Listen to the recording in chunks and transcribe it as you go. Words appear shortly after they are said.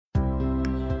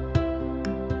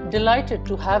Delighted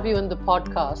to have you in the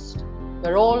podcast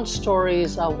where all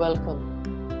stories are welcome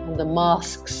and the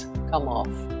masks come off.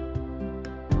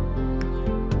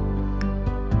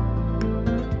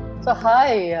 So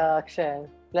hi Akshay,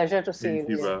 pleasure to see you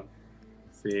here.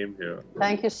 Same here.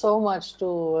 Thank you so much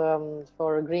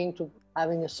for agreeing to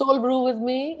having a soul brew with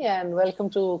me, and welcome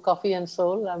to Coffee and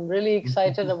Soul. I'm really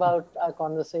excited about our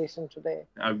conversation today.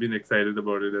 I've been excited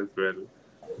about it as well.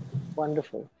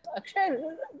 Wonderful. Akshay,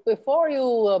 before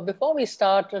we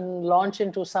start and launch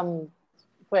into some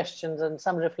questions and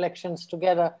some reflections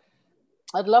together,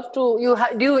 I'd love to.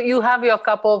 You have your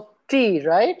cup of tea,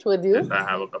 right, with you? Yes, I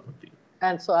have a cup of tea.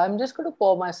 And so I'm just going to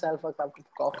pour myself a cup of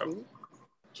coffee. Yep.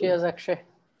 Cheers, Akshay.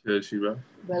 Cheers, Shiva.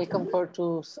 Welcome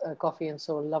to Coffee and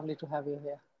Soul. Lovely to have you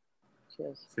here.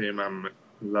 Cheers. Same. I'm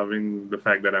loving the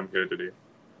fact that I'm here today.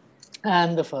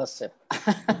 And the first sip.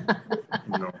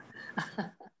 No.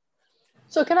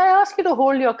 So can I ask you to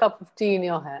hold your cup of tea in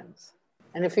your hands?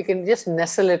 And if you can just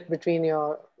nestle it between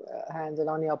your hands and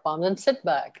on your palms and sit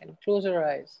back and close your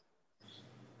eyes.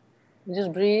 And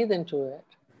just breathe into it.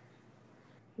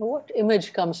 What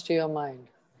image comes to your mind?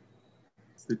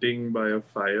 Sitting by a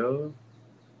fire.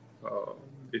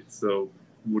 It's a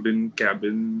wooden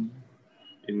cabin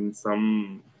in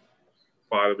some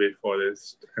faraway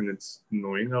forest, and it's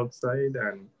snowing outside,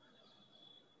 and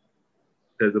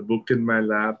there's a book in my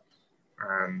lap,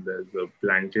 and there's a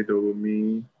blanket over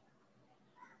me.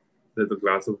 There's a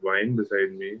glass of wine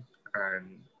beside me,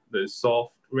 and there's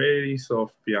very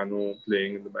soft piano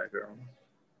playing in the background.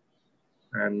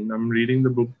 And I'm reading the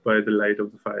book by the light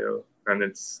of the fire, and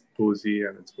it's cozy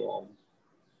and it's warm.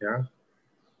 Yeah.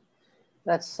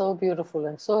 That's so beautiful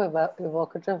and so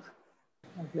evocative.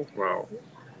 Wow.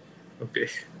 Okay.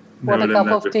 What a cup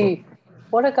of tea.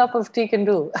 What a cup of tea can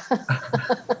do.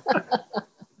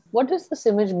 What does this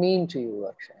image mean to you,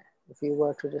 Akshay, if you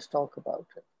were to just talk about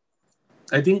it?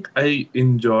 I think I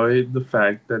enjoy the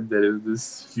fact that there is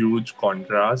this huge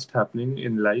contrast happening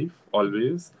in life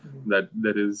always, that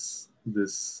there is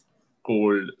this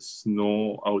cold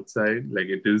snow outside, like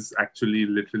it is actually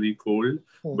literally cold,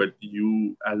 but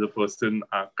you as a person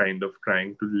are kind of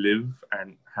trying to live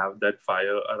and have that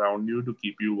fire around you to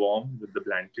keep you warm with the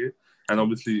blanket. And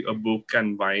obviously a book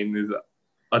and wine is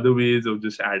other ways of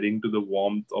just adding to the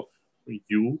warmth of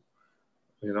you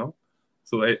know.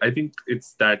 So I think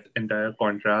it's that entire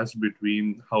contrast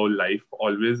between how life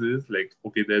always is, like,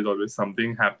 okay, there's always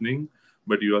something happening,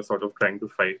 but you are sort of trying to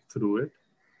fight through it.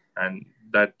 And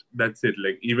that's it.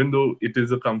 Like, even though it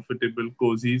is a comfortable,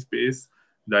 cozy space,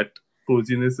 that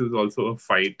coziness is also a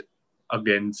fight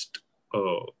against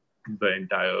the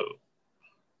entire,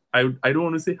 I don't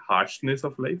want to say harshness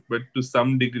of life, but to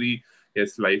some degree,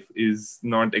 yes, life is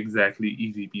not exactly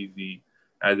easy peasy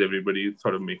as everybody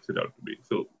sort of makes it out to be.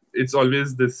 So it's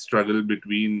always this struggle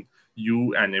between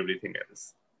you and everything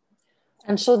else.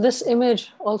 And so this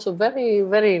image also very,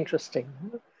 very interesting.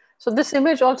 So this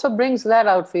image also brings that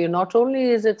out for you. Not only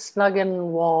is it snug and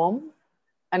warm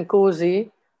and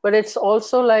cozy, but it's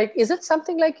also like, is it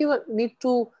something like you need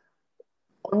to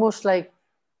almost like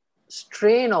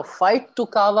strain or fight to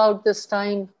carve out this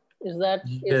time? Is that?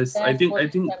 Yes, I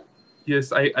think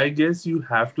yes, I guess you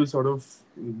have to sort of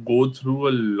go through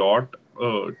a lot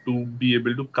to be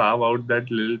able to carve out that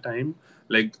little time.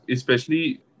 Like,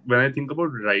 especially when I think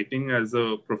about writing as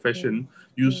a profession,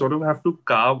 you sort of have to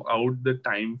carve out the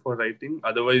time for writing.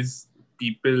 Otherwise,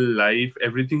 people, life,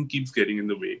 everything keeps getting in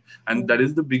the way. And that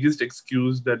is the biggest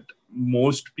excuse that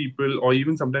most people, or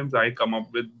even sometimes I come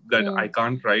up with, that I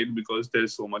can't write because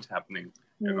there's so much happening,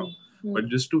 you know. But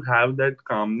just to have that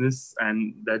calmness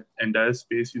and that entire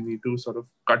space, you need to sort of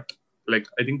cut. Like,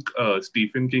 I think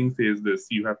Stephen King says this,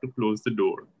 you have to close the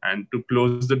door. And to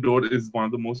close the door is one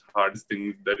of the most hardest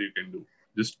things that you can do.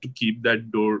 Just to keep that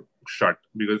door shut.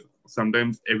 Because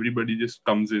sometimes everybody just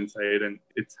comes inside and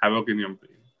it's havoc in your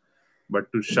brain. But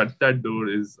to shut that door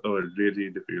is a really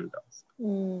difficult task.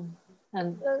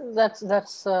 And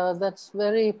that's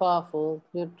very powerful.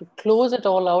 You have to close it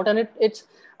all out. And it's,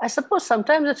 I suppose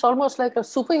sometimes it's almost like a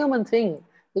superhuman thing,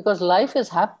 because life is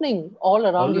happening all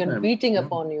around you and beating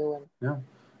upon you.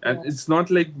 And it's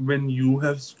not like when you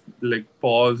have like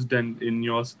paused and in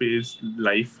your space,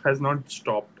 life has not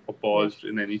stopped or paused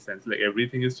in any sense. Like,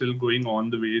 everything is still going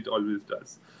on the way it always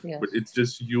does. But it's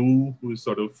just you who's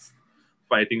sort of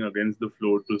fighting against the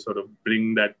flow to sort of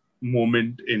bring that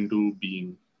moment into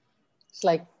being. It's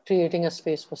like creating a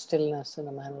space for stillness, in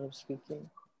a manner of speaking.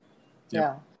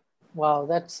 Yeah. Wow,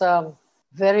 that's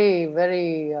very,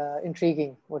 very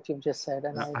intriguing what you've just said.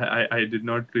 And I did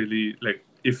not really, like,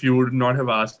 if you would not have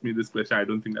asked me this question, I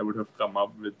don't think I would have come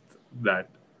up with that.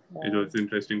 It was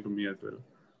interesting to me as well.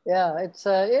 Yeah,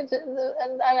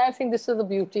 and I think this is the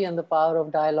beauty and the power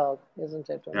of dialogue, isn't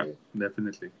it? Yeah, Really?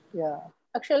 definitely. Yeah.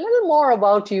 Actually, a little more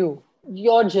about you,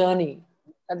 your journey.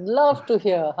 I'd love to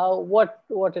hear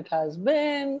what it has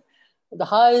been, the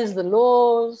highs, the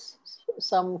lows,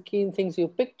 some keen things you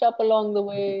picked up along the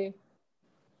way.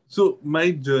 So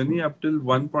my journey up till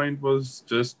one point was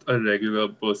just a regular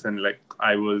person. Like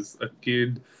I was a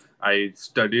kid. I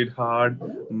studied hard.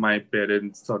 My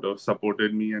parents sort of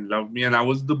supported me and loved me, and I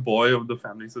was the boy of the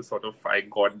family. So sort of I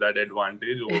got that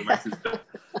advantage over my sister.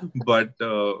 But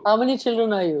How many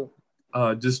children are you?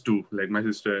 just two, like my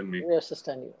sister and me. Your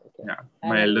sister and you. Okay. Yeah,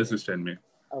 my And elder sister and me.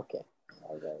 okay.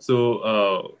 All right.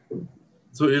 So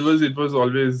so it was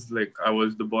always like I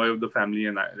was the boy of the family,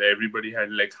 and everybody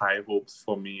had like high hopes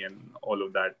for me and all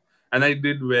of that. And I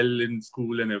did well in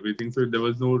school and everything, so there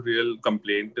was no real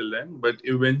complaint till then. But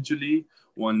eventually,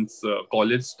 once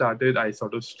college started, I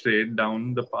sort of strayed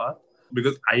down the path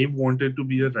because I wanted to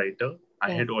be a writer.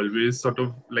 I Mm, had always sort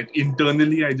of like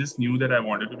internally, I just knew that I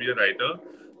wanted to be a writer.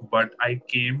 But I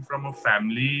came from a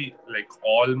family like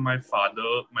all my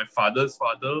father's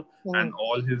father, and mm.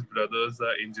 all his brothers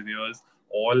are engineers,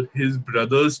 all his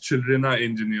brothers' children are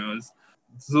engineers.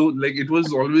 So like it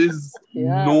was always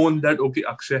Yeah, known that okay,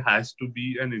 Akshay has to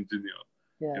be an engineer,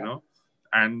 you yeah. know.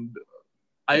 And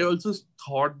I also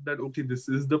thought that okay, this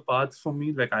is the path for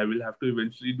me. Like I will have to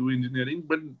eventually do engineering,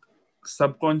 but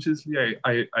subconsciously,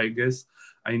 I guess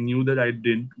I knew that I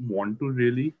didn't want to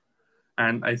really.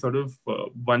 And I sort of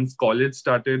once college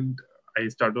started, I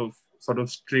sort of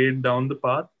strayed down the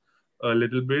path a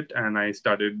little bit, and I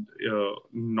started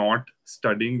not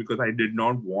studying because I did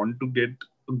not want to get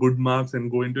good marks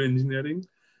and go into engineering.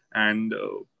 And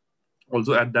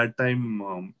also at that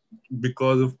time,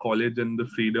 because of college and the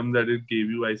freedom that it gave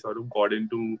you, I sort of got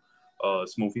into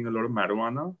smoking a lot of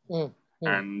marijuana. Mm,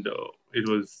 mm, And it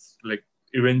was like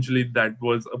eventually that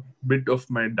was a bit of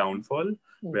my downfall, mm.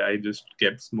 where I just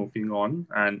kept smoking on.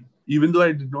 And even though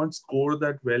I did not score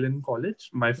that well in college,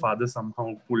 my father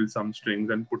somehow pulled some strings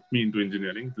and put me into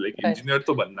engineering. Like Right. engineer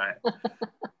to banna hai.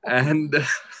 And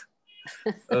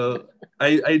uh,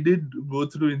 I did go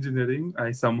through engineering.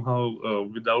 I somehow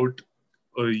without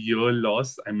a year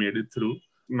loss, I made it through.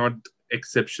 Not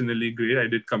exceptionally great. I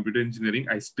did computer engineering.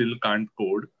 I still can't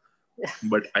code,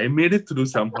 but I made it through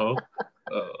somehow.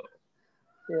 Uh,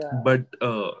 Yeah. but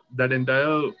that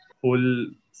entire whole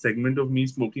segment of me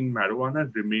smoking marijuana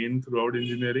remained throughout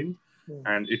engineering, Mm,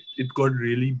 and it got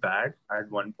really bad at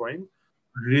one point,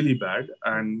 really bad.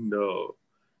 mm, And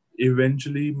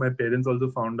eventually my parents also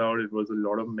found out it was a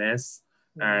lot of mess.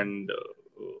 mm. And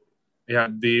yeah,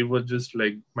 they were just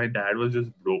like, my dad was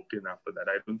just broken after that.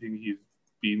 I don't think he's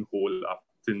been whole up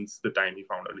since the time he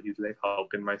found out. He's like, how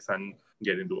can my son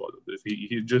get into all of this?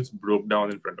 He just broke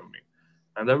down in front of me,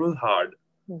 and that was hard.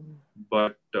 Mm,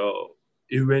 But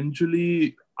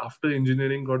eventually, after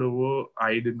engineering got over,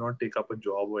 I did not take up a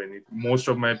job or anything. Most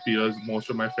of my peers, most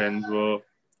of my friends were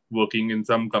working in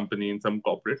some company, in some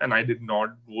corporate, and I did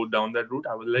not go down that route.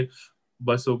 I was like,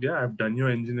 bus ho gaya, I've done your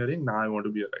engineering, now I want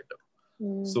to be a writer.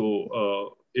 mm,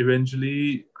 So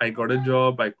eventually, I got a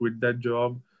job, I quit that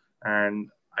job, and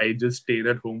I just stayed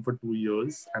at home for 2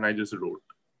 years and I just wrote.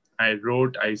 I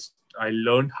wrote. I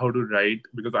learned how to write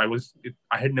because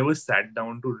I had never sat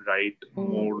down to write mm,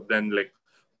 more than like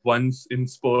once in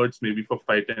spurts, maybe for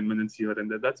 5-10 minutes here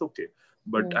and there. That's okay.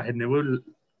 But I mm, had never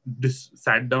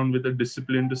sat down with a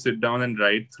discipline to sit down and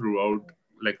write throughout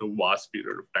like a vast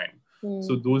period of time.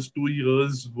 So mm, those 2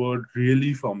 years were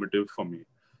really formative for me.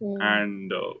 mm.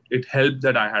 And it helped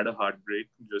that I had a heartbreak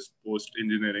just post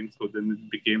engineering. So then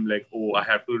it became like, oh, I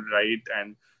have to write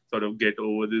and sort of get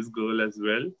over this girl as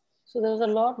well. So there was a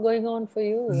lot going on for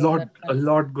you at Lot that A time.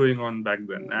 lot going on back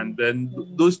then. Mm, And then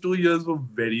mm, those 2 years were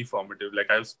very formative. Like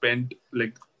I've spent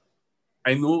like,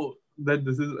 I know that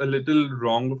this is a little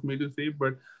wrong of me to say,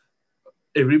 but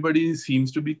everybody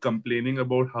seems to be complaining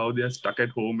about how they are stuck at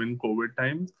home in COVID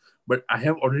times. But I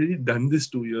have already done this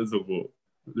 2 years ago.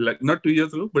 Like not 2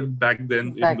 years ago, but back then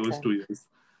in back those then. 2 years.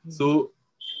 Mm, So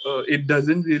it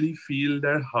doesn't really feel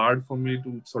that hard for me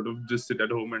to sort of just sit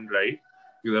at home and write,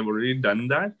 because I've already done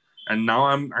that. And now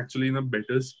I'm actually in a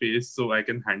better space, so I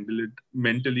can handle it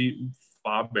mentally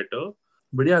far better.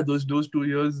 But yeah, those 2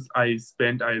 years I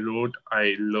wrote,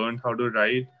 I learned how to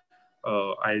write,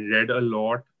 I read a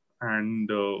lot,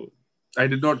 and I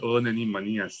did not earn any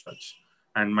money as such.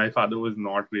 And my father was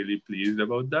not really pleased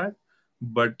about that.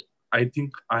 But I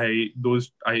think I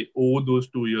owe those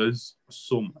 2 years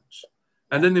so much.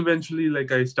 And yeah. then eventually,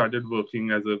 like I started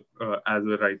working as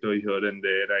a writer here and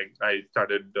there. I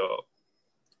started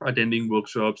attending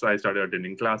workshops. I started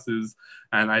attending classes,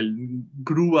 and I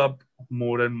grew up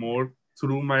more and more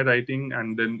through my writing,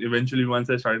 and then eventually once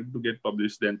I started to get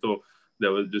published, then so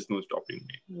there was just no stopping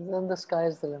me. Then the sky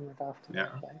is the limit after Yeah.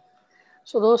 that, right?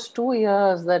 So those 2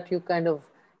 years that you kind of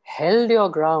held your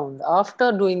ground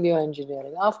after doing your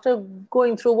engineering, after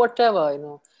going through whatever,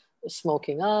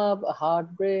 smoking up, a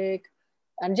heartbreak,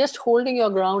 and just holding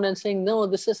your ground and saying, no,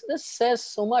 this says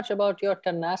so much about your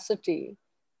tenacity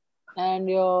and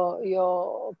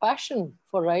your passion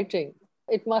for writing.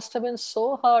 It must have been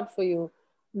so hard for you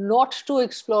not to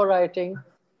explore writing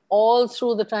all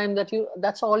through the time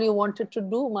that's all you wanted to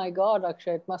do. My God,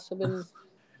 Akshay, it must have been,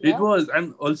 It yeah. was,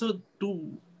 and also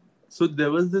so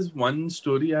there was this one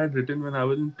story I had written when I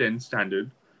was in 10th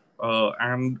standard,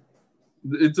 and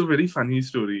it's a very funny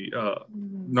story.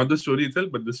 Not the story itself,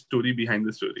 but the story behind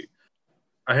the story.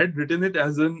 I had written it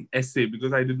as an essay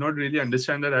because I did not really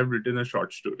understand that I've written a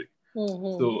short story.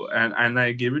 Mm-hmm. So, and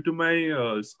I gave it to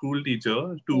my school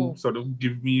teacher to sort of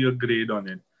give me a grade on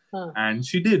it. And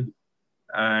she did.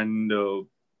 And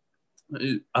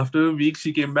after a week,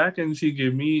 she came back and she's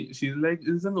like,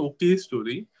 it's an okay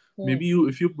story. Maybe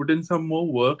if you put in some more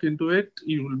work into it,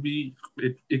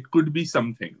 it could be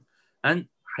something. And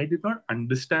I did not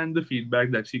understand the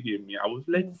feedback that she gave me. I was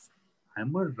like,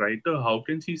 I'm a writer. How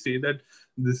can she say that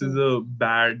this is a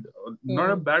bad,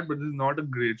 not a bad, but this is not a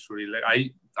great story? Like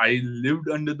I lived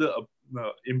under the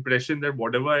impression that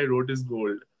whatever I wrote is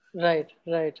gold. Right.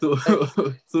 So, right.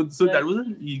 so that was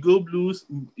an ego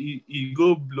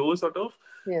blow sort of,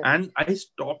 Yes. and I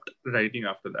stopped writing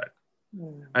after that.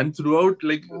 And throughout,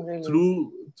 like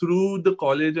through the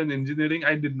college and engineering,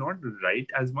 I did not write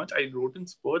as much. I wrote in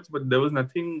spurts, but there was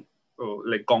nothing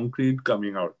like concrete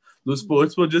coming out. Those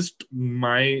spurts were just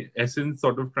my essence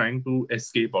sort of trying to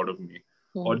escape out of me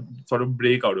or sort of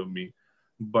break out of me.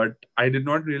 But I did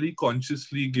not really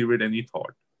consciously give it any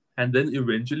thought. And then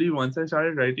eventually, once I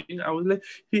started writing, I was like,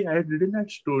 hey, I had written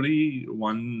that story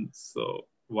once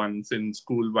in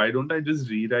school. Why don't I just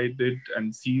rewrite it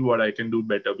and see what I can do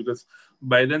better? Because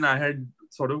by then I had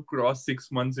sort of crossed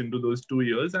 6 months into those 2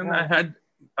 years, and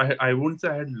I won't say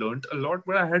I had learned a lot,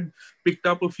 but I had picked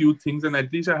up a few things, and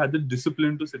at least I had the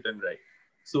discipline to sit and write.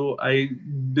 So I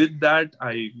did that.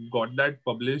 I got that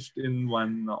published in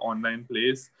one online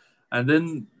place. And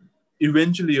then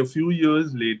eventually, a few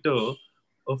years later,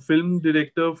 a film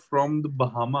director from the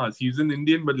Bahamas, he's an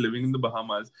Indian but living in the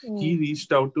Bahamas, he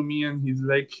reached out to me and he's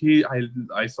like, hey,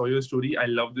 I saw your story. I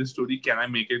love this story. Can I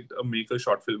make a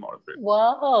short film out of it?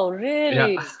 Wow,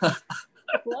 really? Yeah.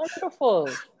 Wonderful.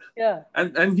 Yeah.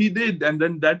 And he did. And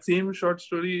then that same short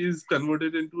story is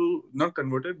not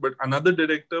converted, but another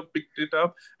director picked it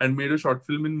up and made a short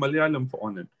film in Malayalam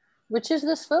on it. Which is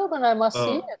this film? And I must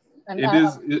see it.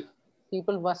 And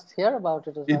people must hear about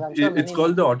it as well. I'm sure it's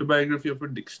called The Autobiography of a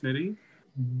Dictionary.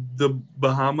 The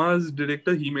Bahamas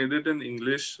director, he made it in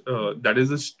English. That is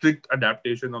a strict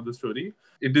adaptation of the story.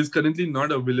 It is currently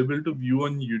not available to view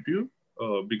on YouTube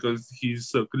because he's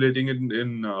circulating it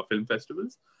in film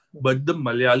festivals. But the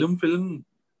Malayalam film,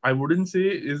 I wouldn't say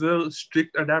is a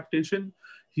strict adaptation.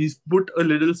 He's put a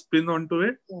little spin onto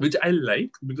it, which I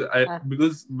like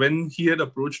because when he had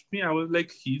approached me, I was like,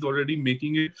 he's already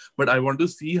making it, but I want to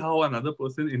see how another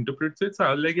person interprets it. So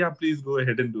I was like, yeah, please go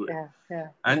ahead and do it.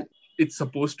 And it's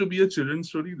supposed to be a children's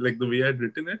story, like the way I'd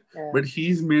written it, but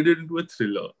he's made it into a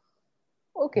thriller.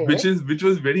 Okay. Which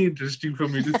was very interesting for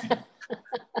me to see.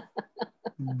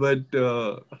 But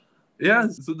yeah,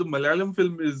 so the Malayalam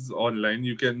film is online.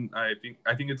 You can, I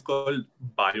think it's called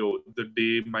Bio, The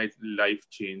Day My Life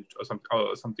Changed,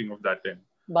 or something of that end.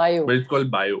 Bio. But it's called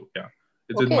Bio, yeah.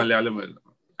 It's in Malayalam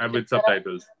and with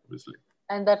subtitles, obviously.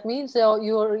 And that means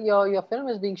your film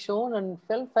is being shown in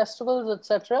film festivals,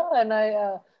 etc.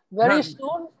 And very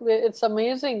soon, it's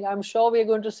amazing. I'm sure we're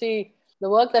going to see the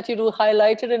work that you do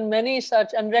highlighted in many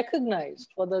such and recognized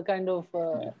for the kind of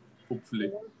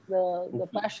hopefully the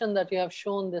passion that you have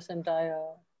shown this entire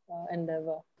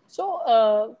endeavor.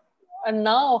 So, and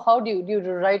now, how do you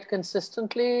write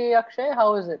consistently, Akshay?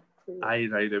 How is it for you? I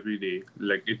write every day.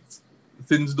 Like it's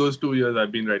since those 2 years,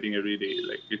 I've been writing every day.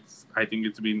 Like I think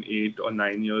it's been 8 or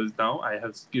 9 years now. I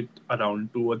have skipped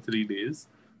around 2 or 3 days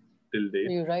till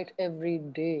date. You write every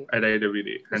day. I write every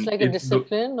day. It's like a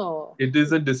discipline, or it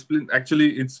is a discipline.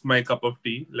 Actually, it's my cup of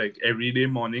tea. Like every day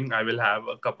morning, I will have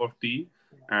a cup of tea,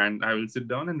 and I will sit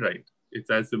down and write. It's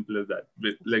as simple as that.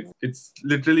 Like it's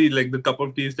literally like the cup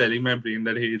of tea is telling my brain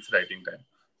that hey, it's writing time.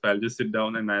 So I'll just sit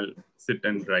down and I'll sit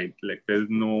and write. Like there's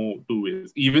no two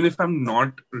ways. Even if I'm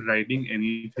not writing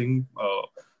anything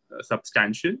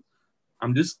substantial,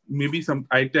 I'm just maybe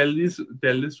I tell this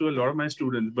to a lot of my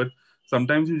students, but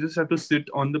sometimes you just have to sit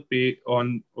on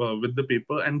with the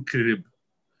paper and crib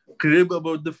crib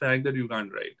about the fact that you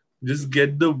can't write. Just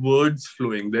get the words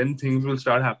flowing, then things will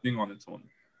start happening on its own.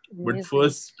 But Amazing.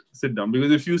 first sit down,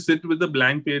 because if you sit with a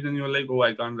blank page and you're like, oh,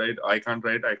 I can't write,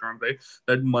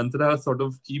 that mantra sort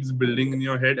of keeps building in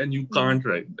your head and you can't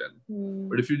write then.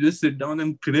 But if you just sit down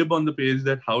and crib on the page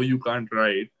that how you can't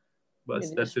write, but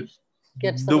that's it.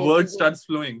 The word starts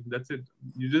flowing. That's it.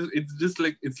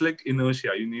 It's like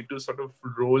inertia. You need to sort of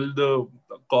roll the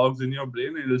cogs in your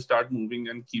brain and it'll start moving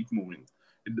and keep moving.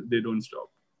 They don't stop.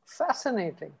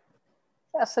 Fascinating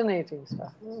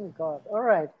stuff. Oh God! All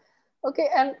right, okay.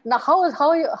 And now, how's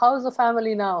the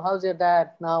family now? How's your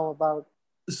dad now about?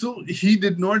 So he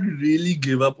did not really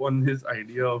give up on his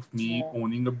idea of me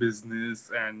owning a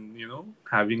business and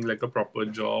having like a proper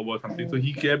job or something. So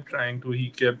he kept trying to.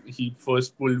 He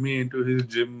first pulled me into his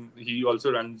gym. He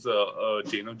also runs a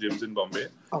chain of gyms in Bombay.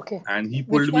 Okay. And he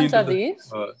pulled me into the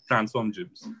Transform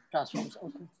gyms. Transforms.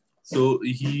 Okay. So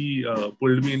he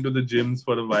pulled me into the gyms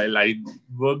for a while. I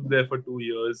worked there for 2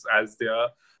 years as their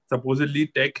supposedly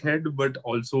tech head, but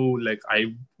also like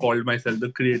I called myself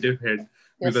the creative head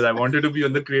because I wanted to be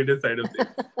on the creative side of things.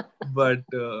 But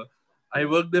I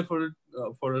worked there for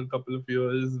a couple of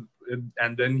years,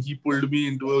 and then he pulled me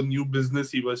into a new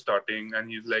business he was starting, and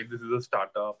he's like, "This is a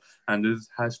startup, and this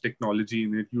has technology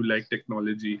in it. You like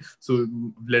technology, so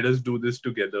let us do this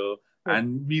together."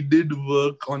 And we did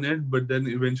work on it, but then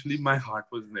eventually my heart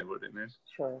was never in it.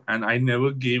 Sure. And I never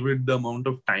gave it the amount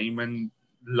of time and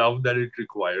love that it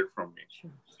required from me.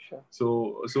 Sure.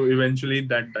 So eventually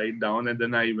that died down, and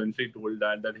then I eventually told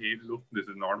Dad that, hey, look, this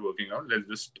is not working out. Let's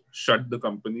just shut the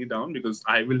company down because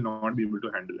I will not be able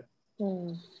to handle it.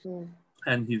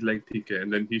 And he's like, okay.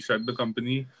 And then he shut the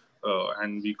company,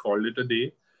 and we called it a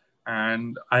day.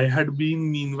 And I had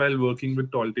been meanwhile working with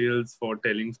Tall Tales for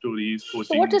telling stories,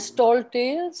 coaching. So what is Tall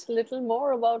Tales? A little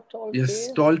more about Tall Tales.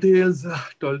 Yes, Tall Tales.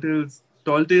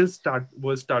 Tall Tales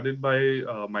was started by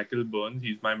Michael Burns.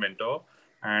 He's my mentor,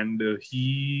 and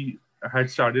he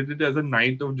had started it as a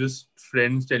night of just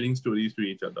friends telling stories to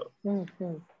each other.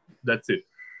 That's it.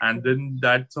 And then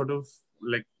that sort of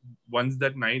like once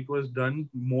that night was done,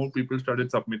 more people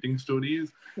started submitting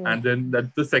stories, and then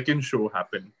that's the second show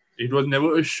happened. It was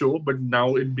never a show, but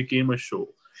now it became a show.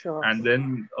 Sure. And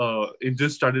then it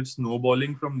just started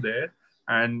snowballing from there.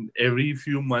 And every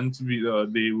few months,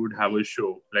 they would have a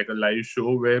show, like a live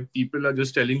show where people are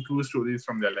just telling true stories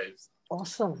from their lives.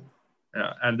 Awesome.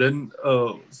 Yeah. And then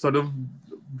sort of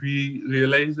we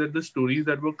realized that the stories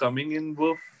that were coming in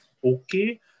were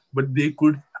okay, but they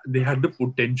had the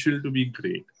potential to be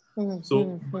great.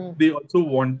 So they also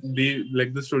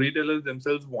like the storytellers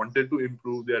themselves wanted to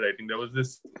improve their writing. There was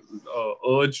this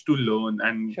urge to learn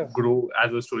and grow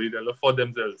as a storyteller for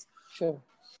themselves. Sure.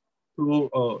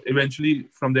 So eventually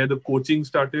from there, the coaching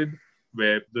started,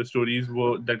 where the stories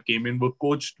that came in were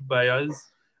coached by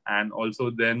us. And also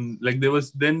then there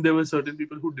were certain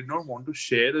people who did not want to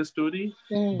share a story,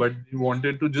 but they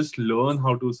wanted to just learn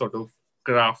how to sort of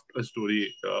craft a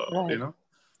story,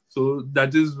 So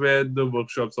that is where the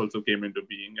workshops also came into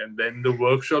being. And then the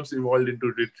workshops evolved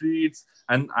into retreats.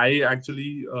 And I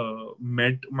actually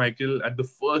met Michael at the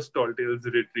first Tall Tales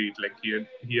retreat. Like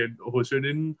he had hosted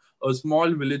in a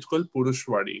small village called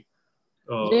Purushwadi.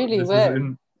 Really?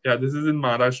 Where? This is in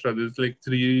Maharashtra. This is like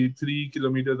 3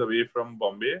 kilometers away from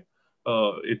Bombay.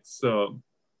 It's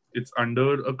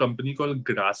under a company called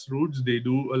Grassroots. They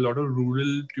do a lot of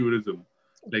rural tourism.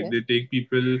 Like they take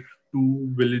people to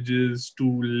villages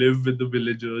to live with the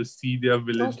villagers, see their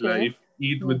village life,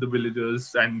 eat with the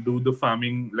villagers, and do the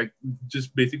farming, like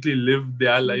just basically live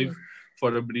their life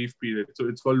for a brief period. So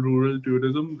it's called rural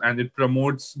tourism, and it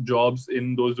promotes jobs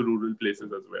in those rural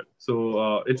places as well.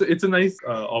 So it's a nice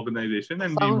organization,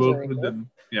 and we work with them.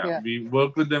 We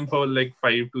work with them for like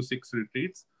 5 to 6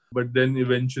 retreats. But then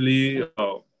eventually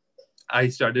I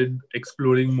started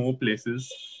exploring more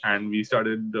places, and we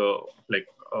started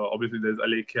obviously there's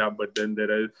Alekhya, but then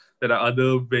there are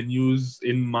other venues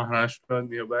in Maharashtra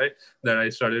nearby that I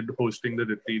started hosting the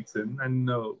retreats in. And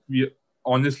we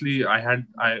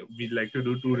like to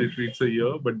do 2 retreats a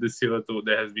year, but this year so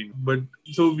there has been. But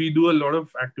so we do a lot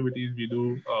of activities. We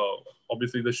do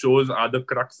obviously the shows are the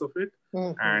crux of it,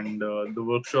 and the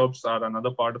workshops are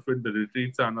another part of it. The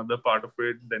retreats are another part of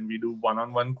it. Then we do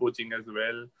one-on-one coaching as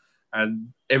well.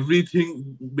 And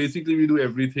everything, basically we do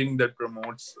everything that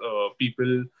promotes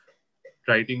people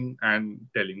writing and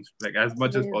telling, like as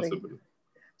much as possible.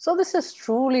 So this is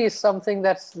truly something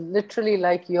that's literally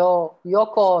like your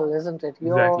call, isn't it?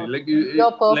 Exactly. Like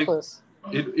your purpose.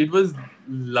 Like it was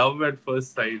love at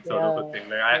first sight sort of a thing.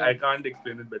 Like I can't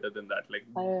explain it better than that. Like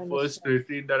first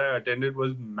retreat that I attended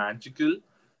was magical,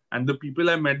 and the people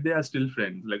I met there are still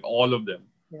friends, like all of them.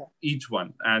 Yeah. each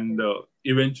one. And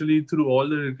eventually, through all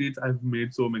the retreats, I've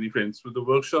made so many friends. Through the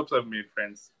workshops, I've made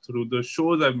friends. Through the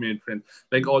shows, I've made friends.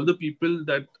 Like all the people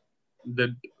that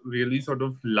really sort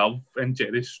of love and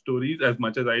cherish stories as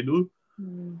much as I do,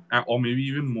 or maybe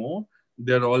even more.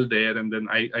 They're all there, and then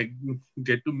I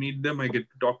get to meet them. I get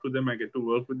to talk to them. I get to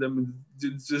work with them.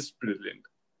 It's just brilliant.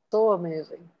 So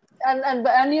amazing.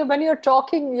 And you, when you're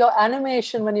talking, your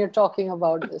animation, when you're talking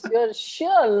about this, your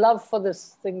sheer love for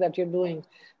this thing that you're doing,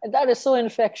 and that is so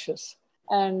infectious.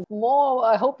 And more,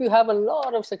 I hope you have a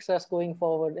lot of success going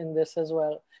forward in this as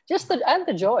well. Just the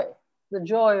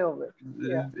joy of it.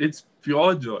 Yeah. It's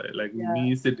pure joy. Like Yeah.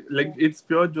 me sit, like it's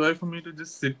pure joy for me to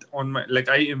just sit on my, like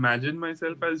I imagine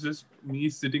myself as just me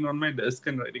sitting on my desk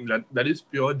and writing. That is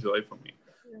pure joy for me.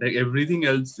 Like everything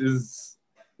else is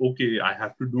okay. I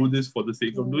have to do this for the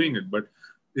sake of doing it, but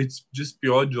it's just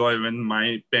pure joy when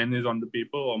my pen is on the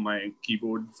paper or my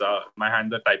my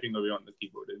hands are typing away on the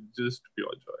keyboard. It's just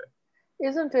pure joy.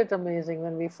 Isn't it amazing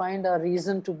when we find our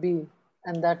reason to be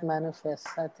and that manifests?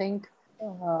 I think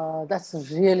that's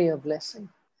really a blessing.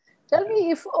 Tell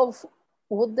me if of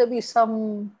would there be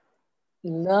some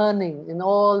learning in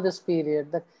all this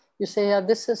period that you say, yeah,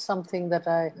 this is something that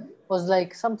I was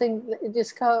like something.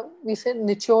 We say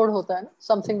nichod hota hai,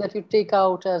 something that you take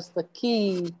out as the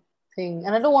key thing.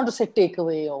 And I don't want to say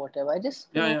takeaway or whatever. I just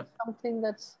something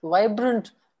that's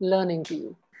vibrant learning to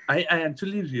you. I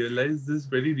actually realized this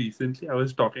very recently. I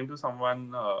was talking to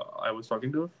someone, I was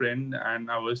talking to a friend,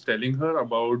 and I was telling her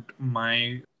about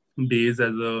my days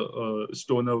as a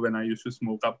stoner when I used to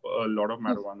smoke up a lot of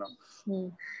marijuana.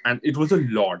 And it was a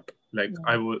lot. Like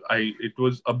it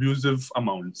was abusive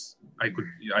amounts. I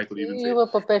could even say. You were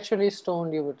perpetually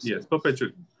stoned, you would say. Yes,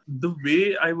 perpetually. The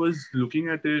way I was looking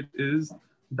at it is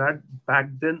that back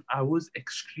then I was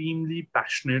extremely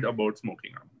passionate about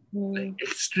smoking up. Like,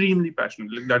 extremely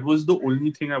passionate. Like, that was the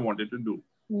only thing I wanted to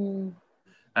do.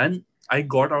 And I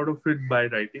got out of it by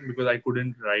writing because I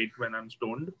couldn't write when I'm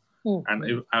stoned.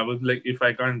 And I was like, if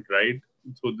I can't write,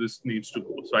 so this needs to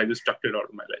go. So I just chucked it out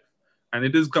of my life. And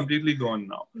it is completely gone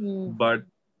now. But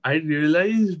I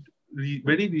realized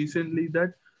very recently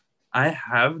that I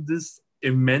have this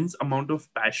immense amount of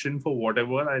passion for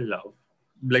whatever I love.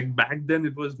 Like back then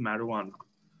it was marijuana.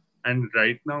 And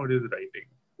right now it is writing.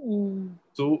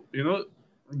 So,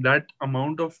 that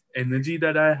amount of energy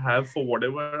that I have for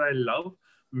whatever I love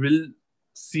will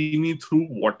see me through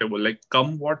whatever. Like,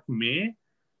 come what may,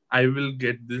 I will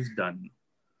get this done.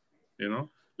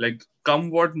 Like, come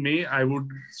what may, I would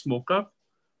smoke up.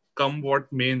 Come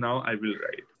what may, now I will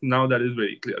write. Now that is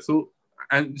very clear. So,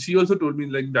 and she also told me,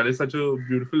 like, that is such a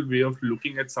beautiful way of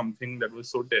looking at something that was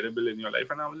so terrible in your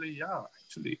life. And I was like, yeah,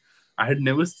 actually, I had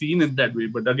never seen it that way.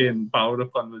 But again, power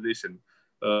of conversation.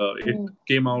 It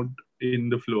came out in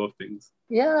the flow of things.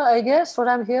 Yeah, I guess what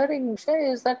I'm hearing, Shay,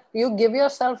 is that you give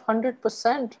yourself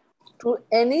 100% to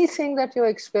anything that you're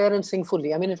experiencing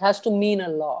fully. I mean, it has to mean a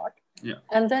lot. Yeah.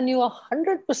 And then you are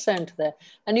 100% there.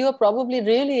 And you are probably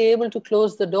really able to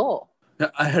close the door.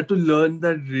 I had to learn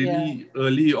that really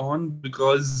early on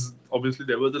because obviously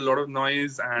there was a lot of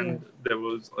noise and there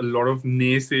was a lot of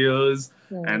naysayers.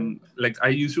 And like I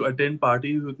used to attend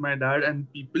parties with my dad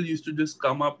and people used to just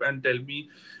come up and tell me,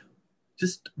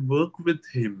 just work with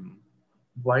him.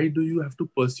 Why do you have to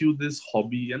pursue this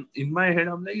hobby? And in my head,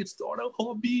 I'm like, it's not a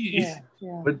hobby.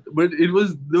 But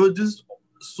there were just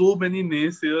so many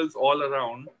naysayers all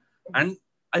around. And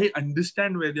I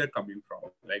understand where they're coming from.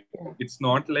 Like, it's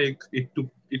not like it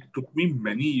took me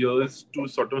many years to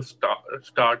sort of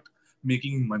start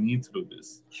making money through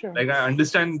this. Sure. Like, I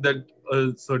understand that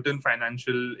a certain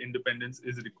financial independence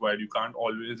is required. You can't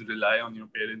always rely on your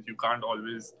parents. You can't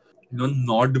always,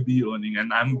 not be earning.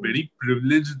 And I'm very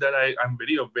privileged that I'm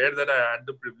very aware that I had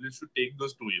the privilege to take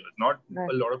those 2 years. Not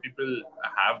a lot of people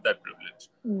have that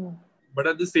privilege. But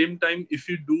at the same time, if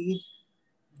you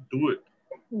do it,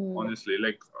 honestly,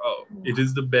 like it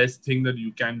is the best thing that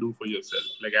you can do for yourself.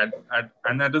 Like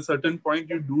at a certain point,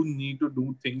 you do need to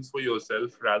do things for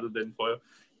yourself rather than for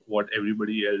what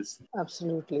everybody else.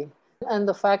 Absolutely. And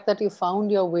the fact that you found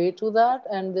your way to that,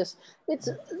 and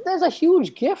there's a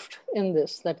huge gift in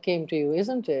this that came to you,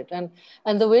 isn't it?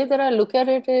 And the way that I look at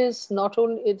it is not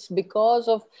only it's because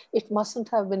of it mustn't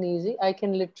have been easy. I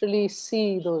can literally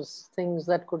see those things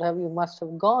that you must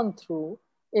have gone through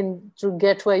to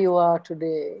get where you are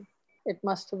today. It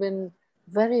must have been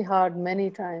very hard many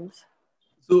times.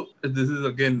 So this is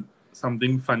again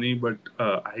something funny, but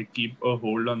I keep a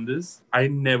hold on this. I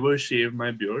never shave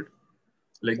my beard.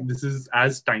 Like, this is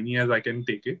as tiny as I can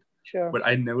take it. Sure. But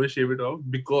I never shave it off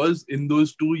because in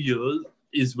those 2 years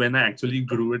is when I actually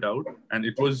grew it out and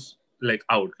it was like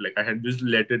out. Like I had just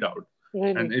let it out.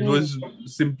 And Really. it was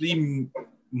simply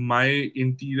my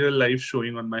interior life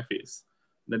showing on my face.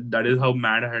 That is how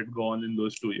mad I had gone in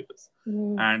those 2 years.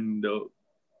 And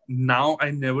now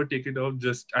I never take it off,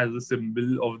 just as a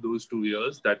symbol of those 2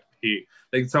 years, that hey,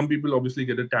 like some people obviously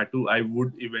get a tattoo. I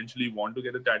would eventually want to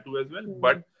get a tattoo as well,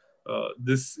 but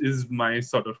this is my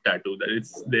sort of tattoo, that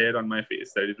it's there on my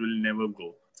face, that it will never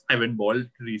go. I went bald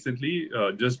recently,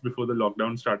 just before the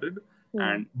lockdown started,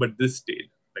 and but this stayed.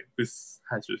 Like, this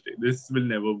has to stay. This will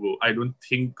never go. I don't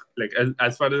think, like,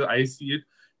 as far as I see it,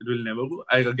 it will never go.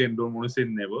 I again don't want to say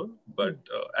never, but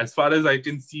as far as I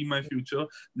can see my future,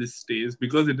 this stays,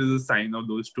 because it is a sign of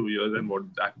those 2 years and what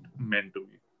that meant to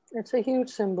me. It's a huge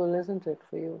symbol, isn't it,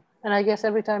 for you? And I guess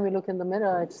every time you look in the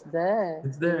mirror, it's there.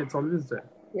 It's there. It's always there.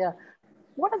 Yeah.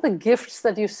 What are the gifts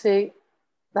that you say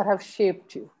that have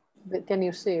shaped you? Can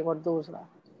you say what those are?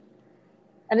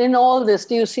 And in all this,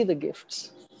 do you see the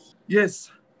gifts?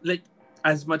 Yes, like,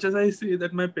 as much as I say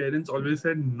that my parents always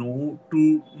said no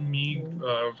to me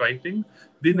writing,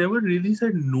 they never really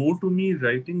said no to me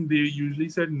writing. They usually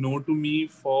said no to me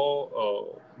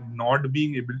for not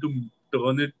being able to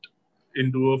turn it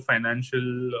into a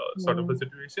financial sort of a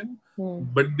situation.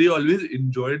 But they always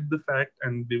enjoyed the fact,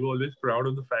 and they were always proud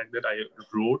of the fact that I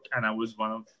wrote, and I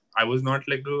was not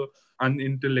like a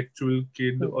unintellectual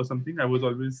kid or something. I was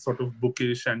always sort of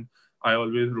bookish, and I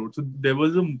always wrote. So there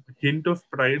was a hint of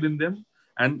pride in them.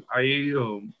 And I,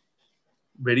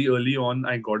 very early on,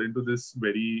 I got into this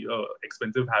very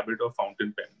expensive habit of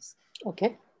fountain pens.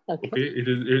 Okay.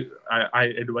 Okay, I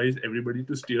advise everybody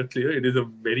to steer clear. It is a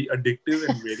very addictive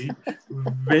and very,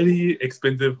 very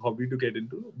expensive hobby to get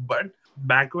into. But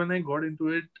back when I got into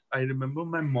it, I remember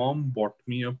my mom bought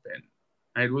me a pen.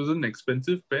 And it was an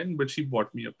expensive pen, but she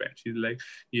bought me a pen. She's like,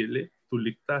 "ये ले, तू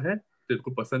लिखता है, तेरे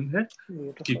को पसंद है,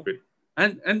 keep it."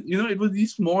 And it was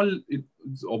these small,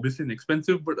 it's obviously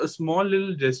inexpensive, but a small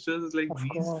little gestures like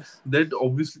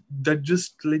these that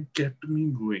just like kept me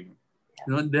going.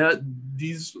 There are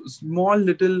these small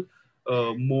little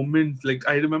moments. Like,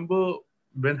 I remember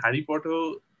when Harry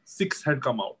Potter 6 had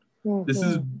come out. This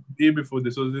is day before.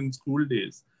 This was in school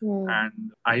days.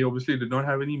 And I obviously did not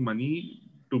have any money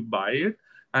to buy it.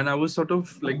 And I was sort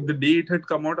of like, the day it had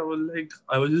come out, I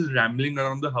was just rambling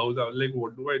around the house. I was like,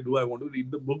 what do I do? I want to read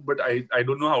the book, but I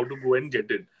don't know how to go and get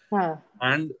it.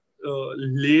 And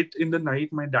late in the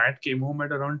night, my dad came home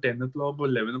at around 10 o'clock or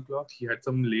 11 o'clock. He had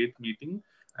some late meeting.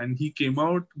 And he came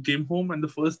home, and the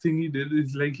first thing he did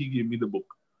is like, he gave me the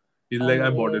book. He's like, I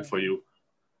bought it for you.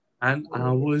 And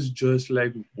I was just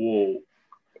like, whoa.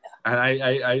 And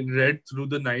I read through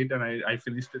the night, and I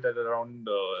finished it at around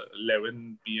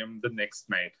 11 p.m. the next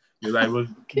night, because I was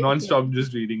non-stop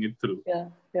just reading it through.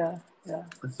 Yeah.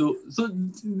 So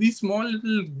these small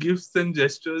little gifts and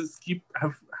gestures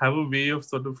have a way of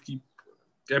sort of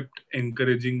kept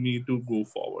encouraging me to go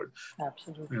forward.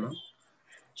 Absolutely.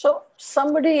 So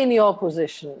somebody in your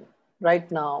position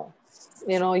right now,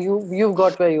 you've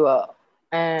got where you are.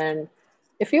 And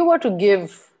if you were to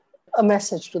give a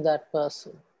message to that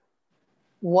person,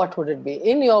 what would it be?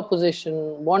 In your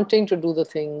position, wanting to do the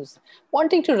things,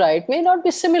 wanting to write, may not be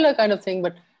similar kind of thing,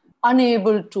 but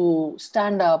unable to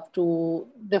stand up to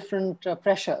different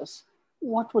pressures,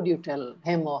 what would you tell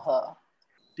him or her?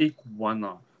 Take 1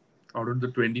 hour. Out of the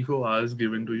 24 hours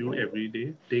given to you every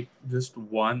day, take just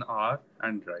 1 hour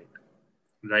and write.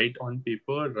 Write on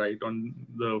paper, write on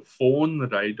the phone,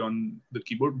 write on the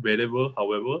keyboard, wherever,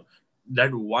 however.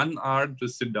 That 1 hour,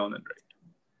 just sit down and write.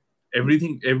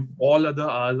 Everything, all other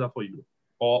hours are for you.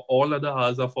 All other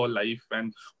hours are for life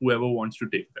and whoever wants to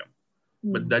take them.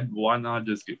 But that 1 hour,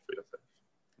 just give for yourself.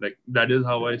 Like, that is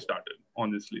how I started,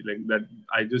 honestly. Like, that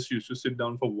I just used to sit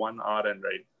down for 1 hour and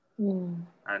write.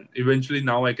 And eventually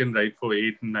now I can write for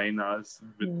 8-9 hours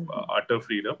with utter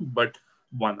freedom, but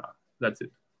 1 hour, that's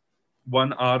it.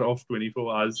 1 hour of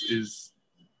 24 hours is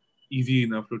easy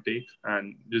enough to take,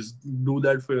 and just do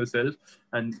that for yourself.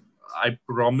 And I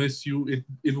promise you,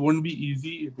 it won't be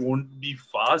easy, it won't be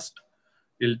fast,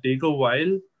 it'll take a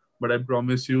while, but I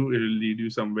promise you, it'll lead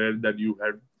you somewhere that you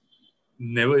had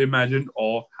never imagined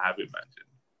or have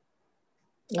imagined.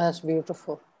 That's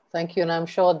beautiful. Thank you. And I'm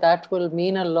sure that will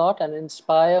mean a lot and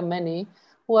inspire many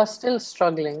who are still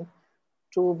struggling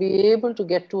to be able to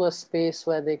get to a space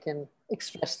where they can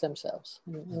express themselves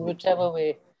in whichever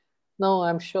way. No,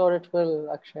 I'm sure it will,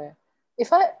 Akshay.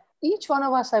 Each one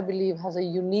of us, I believe, has a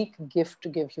unique gift to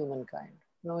give humankind.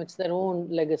 It's their own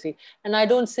legacy. And I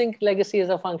don't think legacy is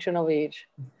a function of age.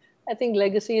 I think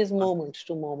legacy is moment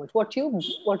to moment. What you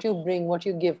bring, what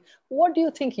you give. What do you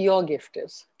think your gift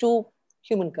is to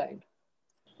humankind?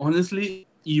 Honestly,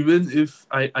 even if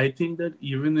I think that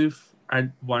even if at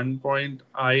one point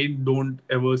I don't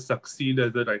ever succeed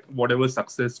as a writer, whatever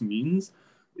success means.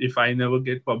 If I never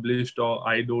get published or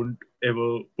I don't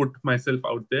ever put myself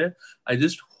out there, I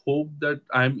just hope that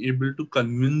I'm able to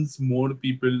convince more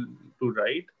people to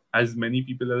write, as many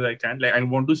people as I can. Like, I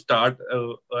want to start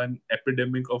an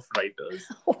epidemic of writers.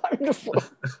 Wonderful.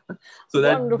 So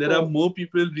that Wonderful. there are more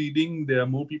people reading, there are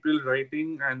more people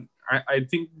writing, and I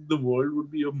think the world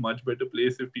would be a much better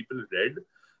place if people read.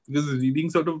 Because reading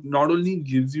sort of not only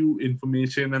gives you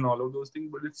information and all of those things,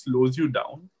 but it slows you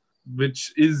down,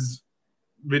 which is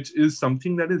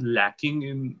something that is lacking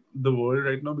in the world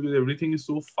right now, because everything is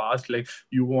so fast. Like,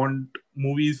 you want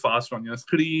movies fast on your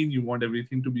screen, you want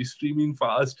everything to be streaming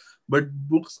fast, but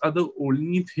books are the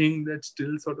only thing that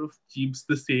still sort of keeps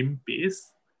the same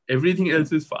pace. Everything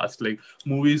else is fast. Like,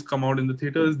 movies come out in the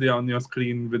theaters, they're on your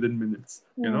screen within minutes.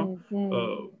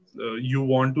 You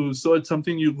want to search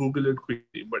something, you Google it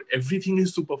quickly, but everything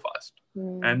is super fast.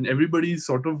 And everybody's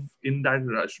sort of in that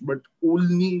rush, but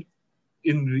only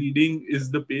in reading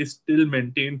is the pace still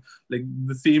maintained, like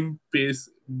the same pace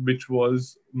which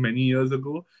was many years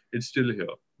ago. It's still here.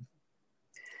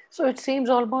 So it seems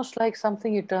almost like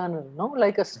something eternal, no?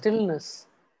 Like a stillness.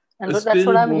 And that's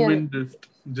what I'm hearing.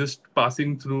 Just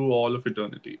passing through all of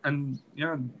eternity. And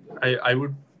yeah, I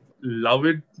would love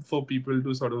it for people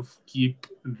to sort of keep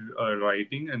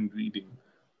writing and reading.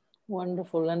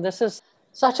 Wonderful. And this is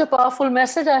such a powerful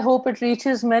message. I hope it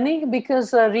reaches many,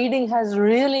 because reading has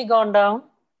really gone down,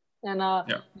 and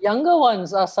younger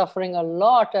ones are suffering a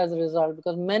lot as a result,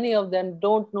 because many of them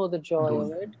don't know the joy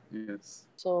of it. Yes.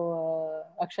 So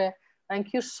Akshay,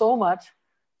 thank you so much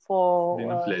for... It's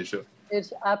been a pleasure.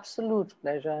 It's absolute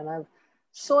pleasure. And I've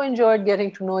so enjoyed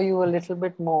getting to know you a little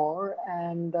bit more.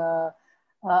 And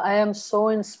I am so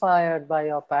inspired by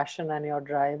your passion and your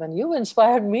drive, and you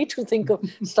inspired me to think of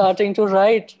starting to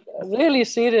write really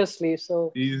seriously.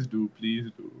 So please do.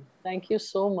 Thank you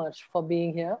so much for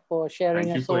being here, for sharing.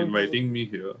 Thank you for inviting me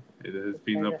here. It has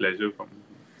been a pleasure for me.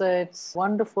 So it's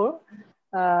wonderful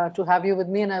to have you with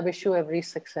me, and I wish you every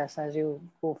success as you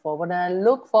go forward. And I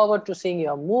look forward to seeing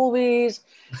your movies,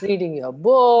 reading your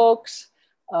books,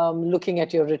 looking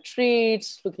at your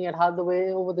retreats, looking at how the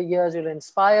way over the years you'll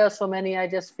inspire so many. I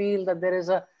just feel that there is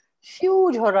a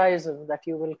huge horizon that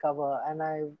you will cover,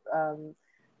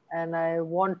 and I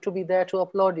want to be there to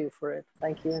applaud you for it.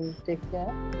 Thank you, and take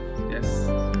care. Yes.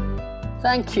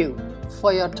 Thank you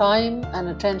for your time and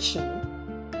attention,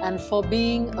 and for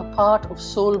being a part of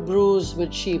Soul Brews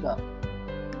with Shiva.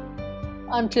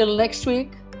 Until next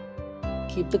week,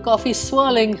 keep the coffee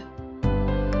swirling.